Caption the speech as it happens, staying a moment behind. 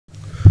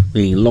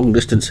The long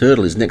distance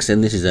hurdle is next,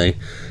 then. This is a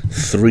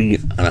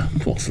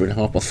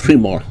 3.5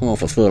 mile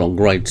half a furlong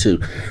grade 2.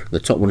 The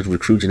top one is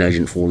recruiting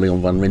agent for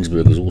Leon van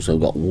Rensburg, has also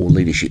got War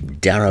Leadership,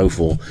 Darrow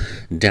for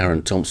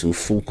Darren Thompson,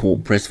 Full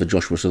Court Press for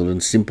Joshua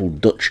Sutherland, Simple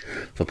Dutch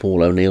for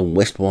Paul O'Neill,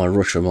 Westwire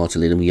Rush for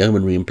Martin Lidham,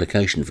 Yeomanry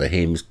Implication for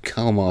Hims,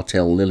 Carl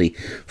Martel Lily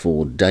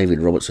for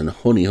David Robertson,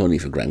 Honey Honey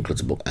for Graham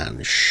Clutterbuck,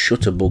 and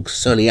Shutterbug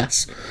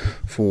Solias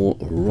for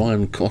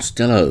Ryan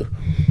Costello.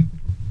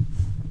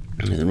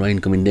 There's the rain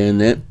coming down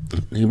there.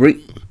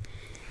 Newbury.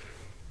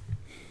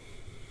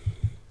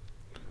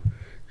 So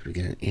we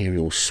get an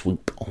aerial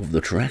sweep of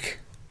the track.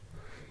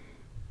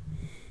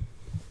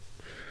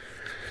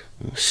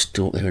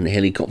 Still there in the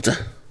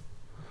helicopter.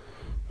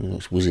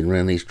 He's whizzing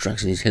around these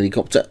tracks in his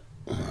helicopter.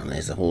 And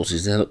there's the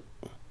horses there, look.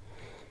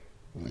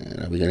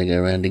 And are we going to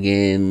go around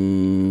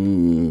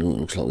again? Oh,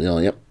 looks like we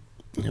are, yep.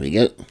 There we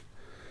go.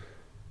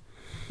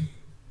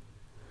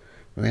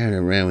 Round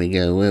and round we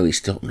go. Where we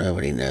stop,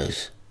 nobody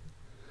knows.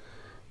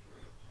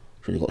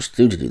 Really got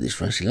Stu to do this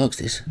race, he likes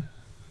this.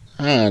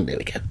 And there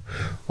we go.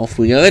 Off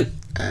we go in.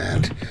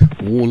 And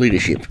War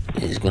Leadership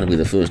is going to be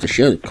the first to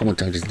show. The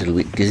commentator's a little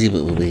bit dizzy,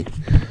 but we'll be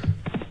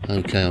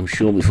okay, I'm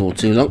sure, before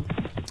too long.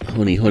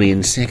 Honey Honey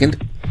in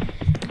second.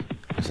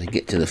 As they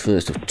get to the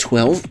first of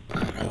 12. I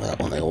know that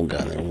one, they all go,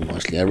 they're all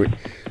nicely over it.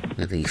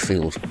 And the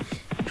field's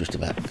just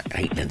about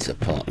 8 lengths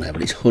apart now,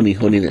 but it's Honey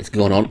Honey that's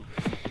gone on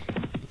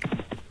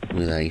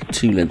with a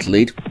 2-length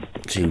lead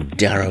to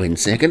Darrow in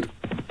second.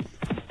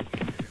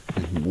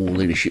 War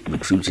Leadership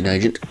recruiting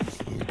agent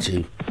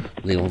to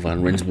Leon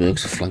van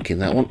Rensburg's flanking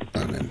that one,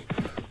 and then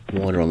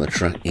wider on the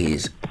track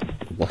is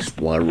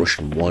Westwire Rush,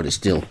 and wider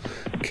still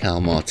Carl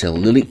Martel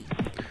Lily.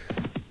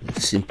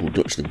 Simple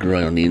Dutch the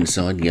grey on the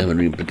inside,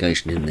 Yeomanry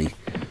Implication in the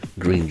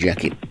green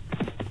jacket.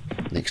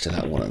 Next to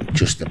that one, and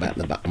just about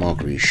the back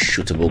marker is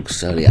Shutterbug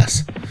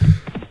Solias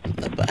at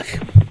the back.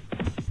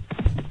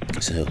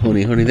 So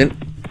Honey Honey then,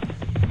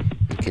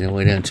 making our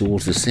way down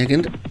towards the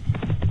second.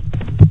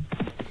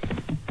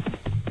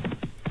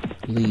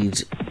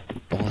 Leads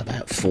by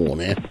about 4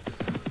 now.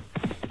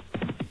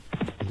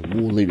 The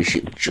War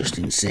Leadership just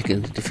in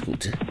second. Difficult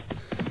to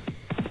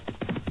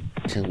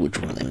tell which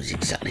one of them is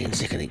exactly in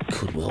second. It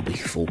could well be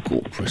Full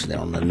Court Press. They're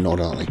on the nod,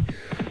 aren't they?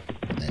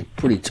 But they're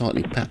pretty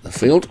tightly packed the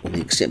field, with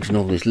the exception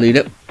of this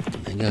leader.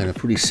 They're going at a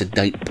pretty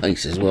sedate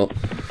pace as well.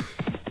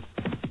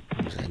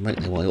 So they make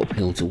their way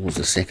uphill towards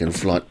the second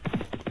flight.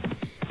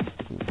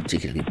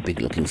 Particularly big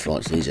looking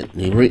flights these at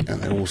Newbury,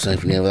 and they're all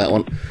safely over that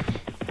one.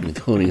 With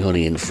Honey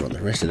Honey in front,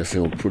 the rest of the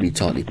field pretty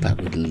tightly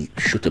packed with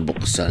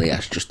Shutterbug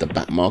Solias just the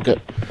back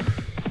marker.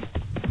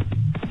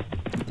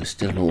 There's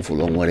still an awful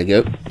long way to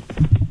go.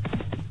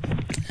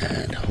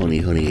 And Honey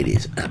Honey it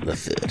is at the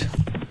third.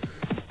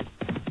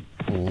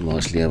 All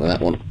nicely over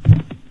that one.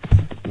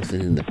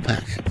 Nothing in the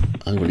pack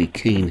overly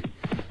keen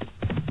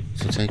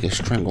to take a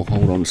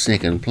stranglehold on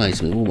second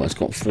place. We've almost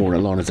got 4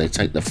 in a line as they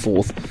take the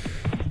fourth.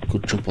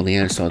 Good jump on the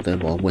outside there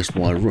by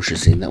Westwire Rush.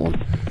 Has seen that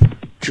one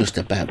just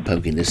about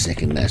poking the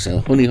second now. So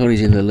Honey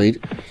Honey's in the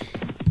lead,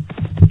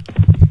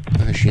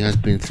 as she has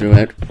been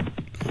throughout,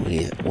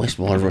 with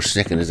Westwire Rush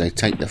second as they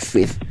take the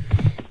fifth.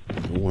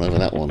 All over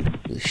that one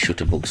with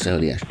Shutterbug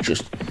Solias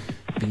just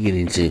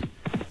beginning to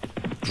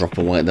drop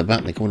away at the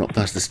back. They're coming up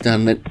past the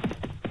stand then,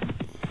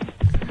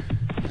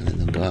 and then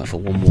they'll go out for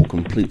one more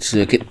complete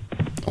circuit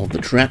of the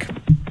track.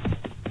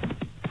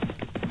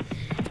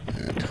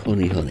 And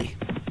Honey Honey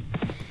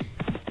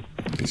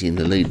is in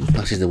the lead and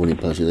passes the winning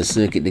post with a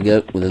circuit to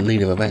go, with a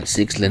lead of about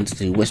 6 lengths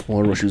to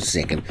Westwire Rush who's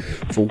second,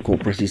 Full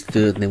Court Press is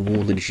third, and then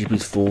War Leadership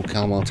is 4,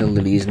 Carl Martel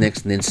Lily is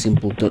next, and then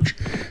Simple Dutch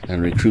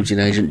and recruiting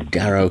agent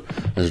Darrow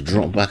has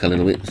dropped back a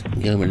little bit.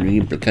 Yeomanry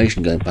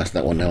Implication going past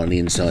that one now on the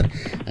inside,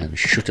 and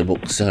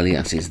Shutterbug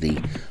Solias is the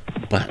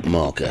back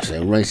marker.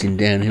 So racing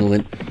downhill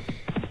then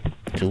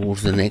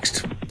towards the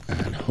next,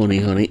 and Honey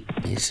Honey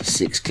is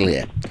 6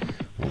 clear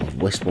of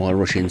Westwire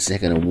Rush in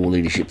second and War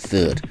Leadership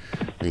third.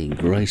 The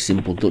grey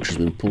Simple Dutch has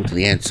been pulled to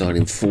the outside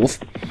in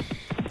 4th,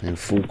 and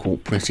Full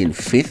Court Press in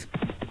 5th.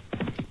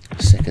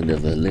 Second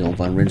of the Leon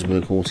van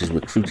Rensburg horses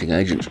recruiting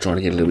agents, trying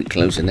to get a little bit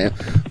closer now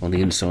on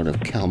the inside of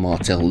Carl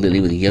Martel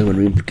Lily, with the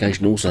Yeomanry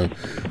Implication also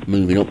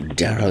moving up.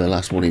 Darrow the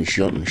last one in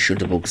shot, and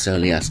Shutterbug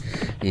Solias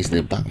is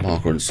the back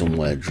marker and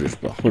somewhere adrift,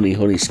 but Honey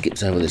Honey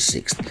skips over the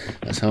 6th.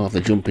 That's half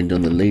the jumping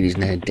done. The lead is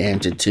now down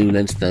to 2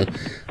 lengths though,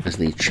 as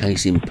the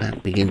chasing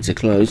pack begins to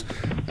close,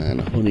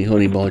 and Honey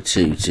Honey by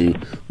 2 to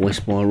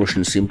Westwire Rush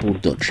and Simple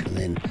Dutch, and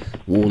then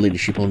War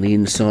Leadership on the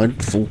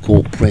inside, Full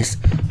Court Press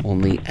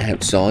on the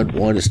outside,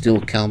 wider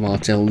still Carl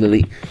Martel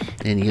Lily,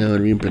 then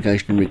Yeomanry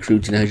Implication and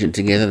recruiting agent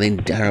together, then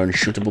Darrow and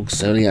Shutterbug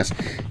Solias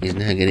is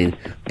now getting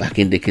back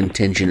into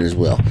contention as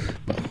well.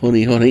 But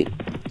Honey Honey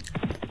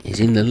is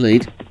in the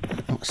lead,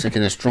 not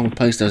setting a strong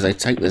pace though as they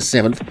take the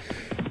 7th,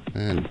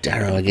 and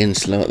Darrow again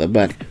slow at the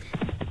back.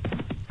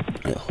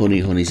 Honey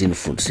Honey's in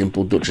front.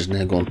 Simple Dutch has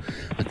now gone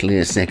a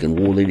clear second.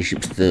 War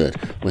Leadership's third.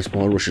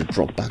 Westwire Rush has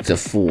dropped back to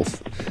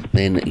 4th.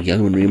 Then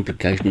Yeomanry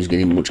Implication is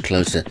getting much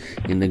closer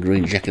in the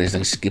green jacket as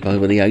they skip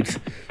over the 8th.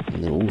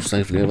 And they're all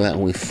safely over that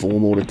with 4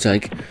 more to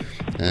take.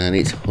 And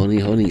it's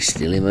Honey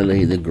still in the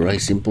lead. The Grey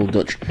Simple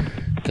Dutch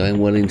going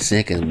well in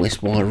second.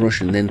 Westwire Rush,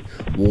 and then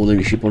more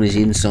leadership on his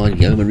inside.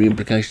 Yeomanry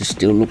Implication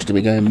still looks to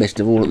be going best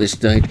of all at this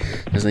stage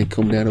as they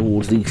come down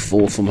towards the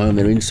fourth from home.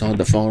 They're inside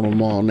the final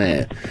mile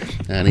now,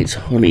 and it's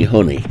Honey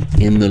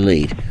in the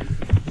lead.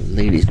 The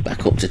lead is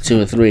back up to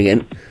 2 or 3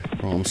 again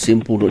from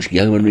Simple Dutch.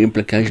 Yeomanry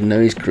Implication now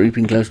is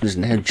creeping close, but is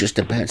now just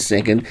about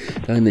second,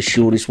 going the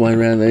shortest way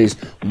around. There is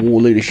more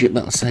leadership,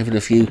 that'll save it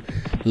a few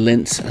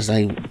lengths as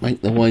they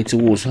make their way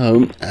towards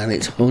home, and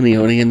it's Honey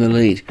in the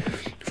lead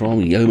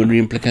from Yeomanry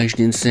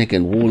Implication in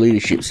second. War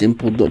Leadership,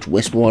 Simple Dutch,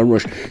 Westwire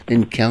Rush,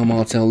 then Cal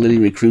Martel, Lily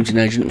Recruiting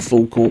Agent,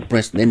 Full Court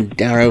Press, then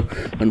Darrow,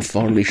 and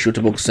finally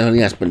Shutterbug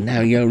Solias. But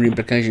now Yeomanry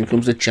Implication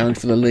comes to challenge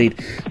for the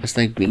lead as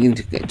they begin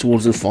to get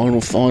towards the final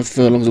 5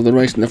 furlongs of the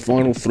race and the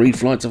final 3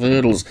 flights of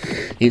hurdles.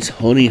 It's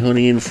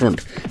Honey in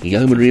front.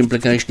 Yeomanry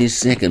Implication is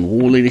second.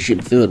 War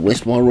Leadership third.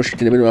 Westwire Rush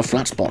in a bit of a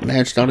flat spot.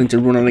 Now starting to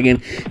run on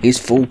again is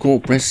Full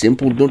Court Press.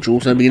 Simple Dutch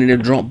also beginning to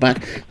drop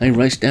back. They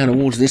race down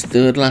towards this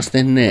third last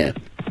then there.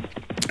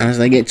 As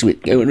they get to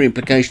it, Yeomanry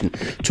Implication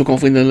took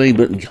off in the lead,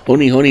 but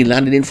Honey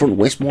landed in front.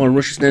 Westwire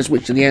Rush is now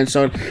switched to the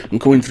outside and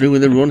coming through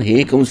with a run.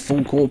 Here comes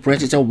Full Court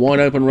Press. It's a wide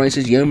open race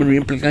as Yeomanry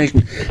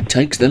Implication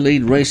takes the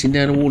lead, racing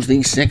down towards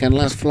the second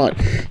last flight.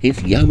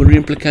 It's Yeomanry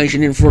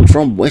Implication in front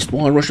from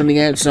Westwire Rush on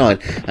the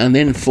outside, and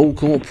then Full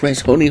Court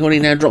Press. Honey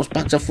now drops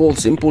back to fourth.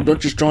 Simple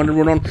Dutch is trying to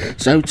run on,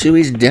 so too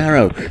is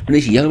Darrow. And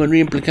it's Yeomanry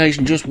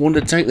Implication just 1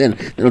 to take then.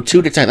 There are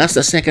 2 to take. That's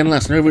the second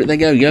last, and over it they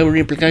go. Yeomanry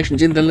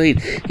Implication's in the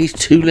lead. He's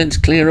 2 lengths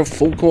clear of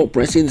Full Court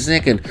Press in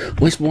second.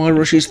 Westwire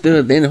Rush is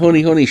third, then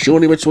Honey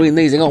shortly between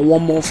these. They got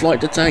 1 more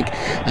flight to take,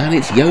 and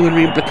it's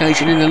Yeomanry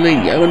Implication in the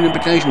lead. Yeomanry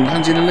Implication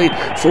lands in the lead.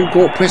 Full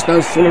Court Press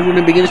though, full of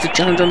running, begins to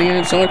challenge on the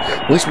outside.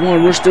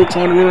 Westwire Rush still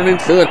trying to run on in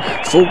third.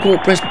 Full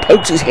Court Press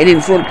pokes his head in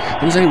front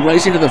and as they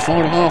race into the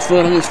final half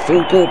furlong, it's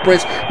Full Court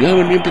Press.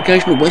 Yeomanry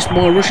Implication.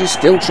 Westwire Rush is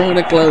still trying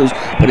to close,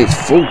 but it's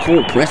Full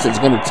Court Press that's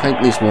going to take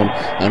this one,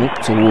 and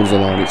up towards the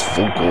line it's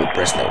Full Court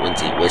Press that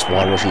wins it.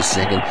 Westwire Rush is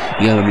second.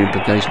 Yeomanry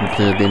Implication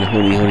third, then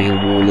Honey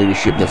and War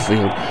Leadership. The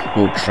field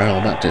will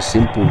trail back to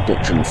Simple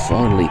Dutch, and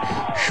finally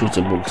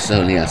Shutterbug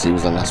Solias, who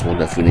was the last one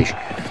to finish.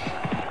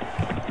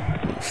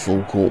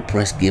 Full Court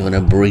Press given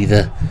a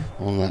breather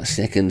on that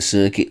second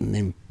circuit and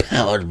then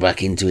powered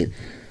back into it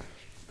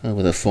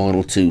over the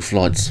final 2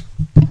 flights.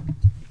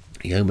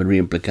 Yeomanry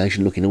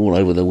Implication looking all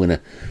over the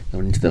winner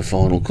going into the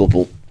final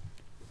couple.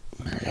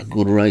 A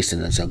good race,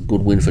 and that's a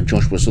good win for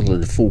Joshua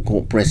Sutherland. Full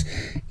Court Press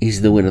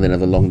is the winner then of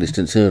the long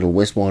distance hurdle.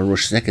 Westwire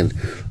Rush second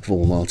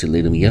for Martin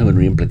Leadham.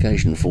 Yeomanry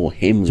Implication for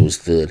Hems was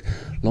third.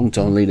 Long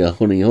time leader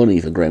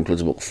Honey for Graham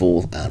Clutterbuck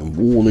fourth, and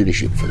War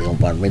Leadership for the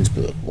umpire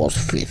Rensburg was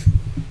fifth.